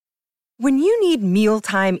When you need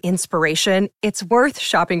mealtime inspiration, it's worth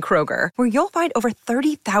shopping Kroger, where you'll find over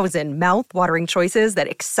 30,000 mouth-watering choices that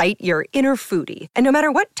excite your inner foodie. And no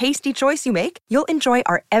matter what tasty choice you make, you'll enjoy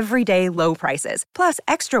our everyday low prices, plus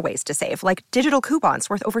extra ways to save, like digital coupons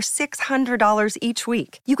worth over $600 each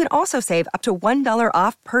week. You can also save up to $1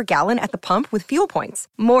 off per gallon at the pump with fuel points.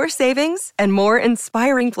 More savings and more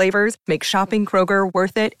inspiring flavors make shopping Kroger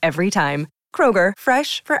worth it every time. Kroger,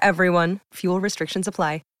 fresh for everyone. Fuel restrictions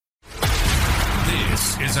apply.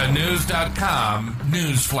 This is a News.com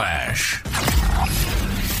news flash.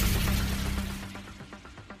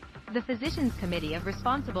 The Physicians Committee of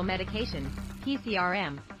Responsible Medication,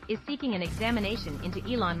 PCRM, is seeking an examination into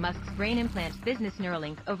Elon Musk's Brain-Implant business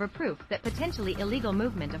Neuralink over proof that potentially illegal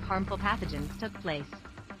movement of harmful pathogens took place.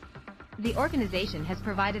 The organization has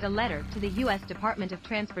provided a letter to the U.S. Department of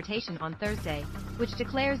Transportation on Thursday, which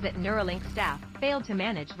declares that Neuralink staff failed to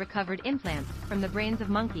manage recovered implants from the brains of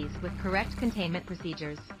monkeys with correct containment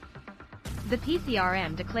procedures. The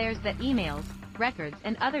PCRM declares that emails, records,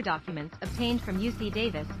 and other documents obtained from UC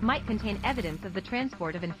Davis might contain evidence of the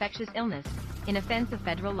transport of infectious illness, in offense of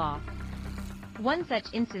federal law. One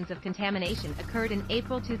such instance of contamination occurred in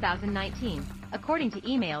April 2019, according to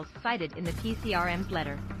emails cited in the PCRM's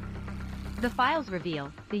letter. The files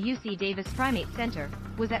reveal the UC Davis Primate Center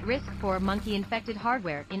was at risk for monkey-infected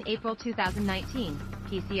hardware in April 2019,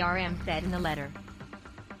 PCRM said in the letter.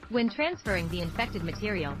 When transferring the infected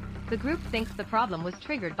material, the group thinks the problem was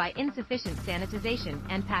triggered by insufficient sanitization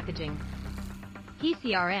and packaging.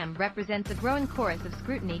 PCRM represents a growing chorus of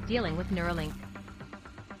scrutiny dealing with Neuralink.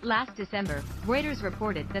 Last December, Reuters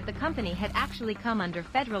reported that the company had actually come under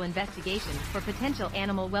federal investigation for potential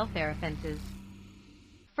animal welfare offenses.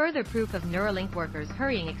 Further proof of Neuralink workers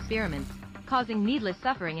hurrying experiments, causing needless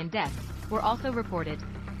suffering and deaths, were also reported.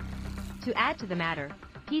 To add to the matter,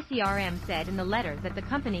 PCRM said in the letter that the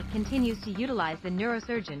company continues to utilize the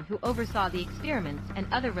neurosurgeon who oversaw the experiments and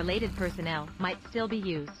other related personnel might still be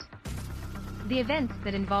used. The events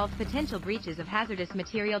that involved potential breaches of hazardous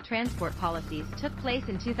material transport policies took place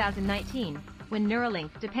in 2019, when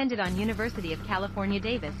Neuralink depended on University of California,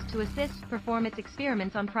 Davis to assist perform its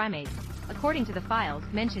experiments on primates, according to the files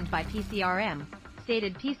mentioned by PCRM,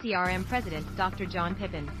 stated PCRM President Dr. John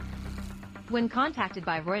Pippin. When contacted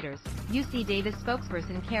by Reuters, UC Davis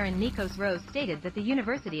spokesperson Karen Nikos-Rose stated that the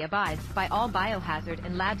university abides by all biohazard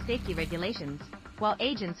and lab safety regulations, while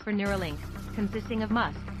agents for Neuralink, consisting of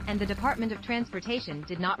Musk and the Department of Transportation,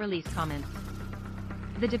 did not release comments.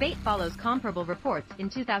 The debate follows comparable reports in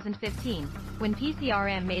 2015, when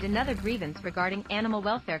PCRM made another grievance regarding animal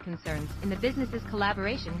welfare concerns in the business's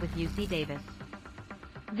collaboration with UC Davis.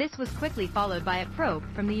 This was quickly followed by a probe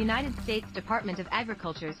from the United States Department of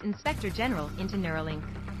Agriculture's Inspector General into Neuralink.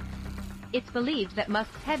 It's believed that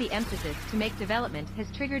Musk's heavy emphasis to make development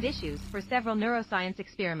has triggered issues for several neuroscience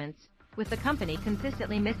experiments, with the company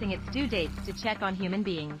consistently missing its due dates to check on human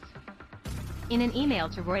beings. In an email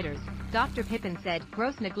to Reuters, Dr. Pippin said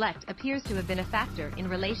gross neglect appears to have been a factor in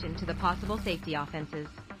relation to the possible safety offenses.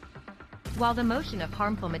 While the motion of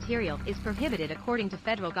harmful material is prohibited according to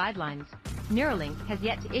federal guidelines, Neuralink has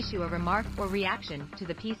yet to issue a remark or reaction to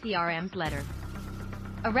the PCRM's letter.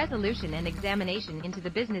 A resolution and examination into the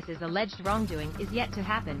business's alleged wrongdoing is yet to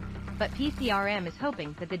happen, but PCRM is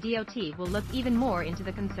hoping that the DOT will look even more into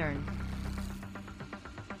the concern.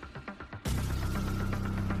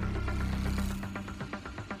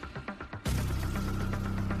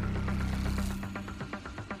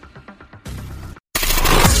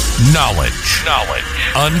 Knowledge.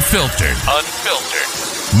 Unfiltered.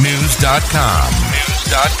 News.com.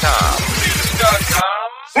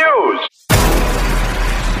 News.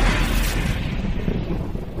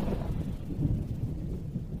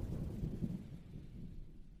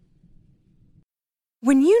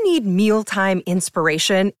 When you need mealtime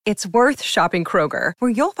inspiration, it's worth shopping Kroger,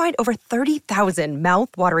 where you'll find over 30,000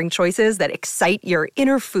 mouth-watering choices that excite your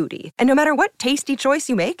inner foodie. And no matter what tasty choice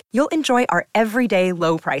you make, you'll enjoy our everyday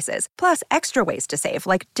low prices, plus extra ways to save,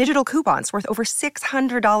 like digital coupons worth over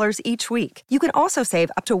 $600 each week. You can also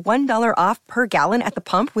save up to $1 off per gallon at the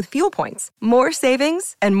pump with fuel points. More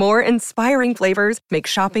savings and more inspiring flavors make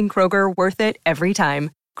shopping Kroger worth it every time.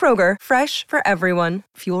 Kroger, fresh for everyone.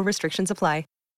 Fuel restrictions apply.